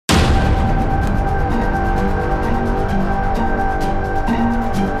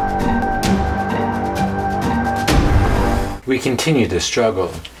We continue to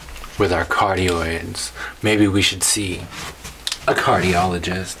struggle with our cardioids. Maybe we should see a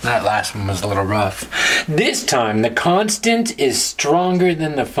cardiologist. That last one was a little rough. This time, the constant is stronger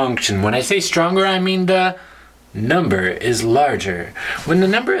than the function. When I say stronger, I mean the number is larger. When the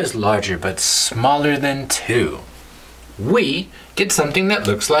number is larger but smaller than 2, we get something that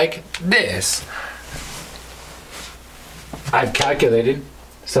looks like this. I've calculated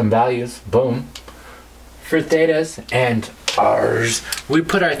some values, boom, for thetas and r's. We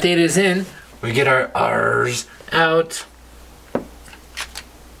put our thetas in, we get our r's out.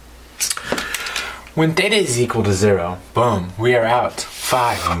 When theta is equal to 0, boom, we are out.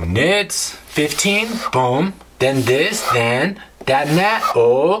 5 units, 15, boom, then this, then that and that,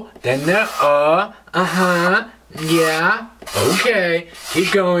 oh, then the yeah, okay,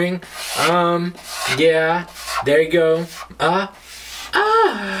 keep going, yeah, there you go, my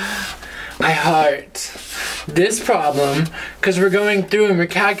heart. This problem, because we're going through and we're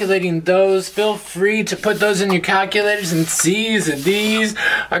calculating those, feel free to put those in your calculators and C's and D's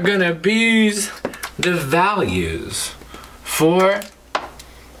are gonna be the values for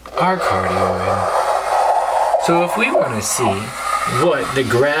our cardioid. So if we want to see what the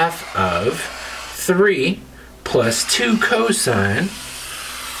graph of 3 plus 2 cosine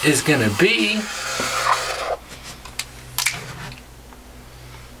is going to be,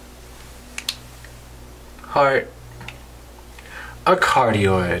 heart, a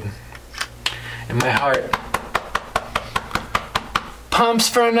cardioid. And my heart pumps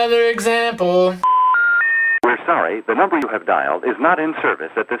for another example. We're sorry, the number you have dialed is not in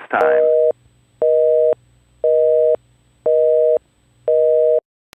service at this time.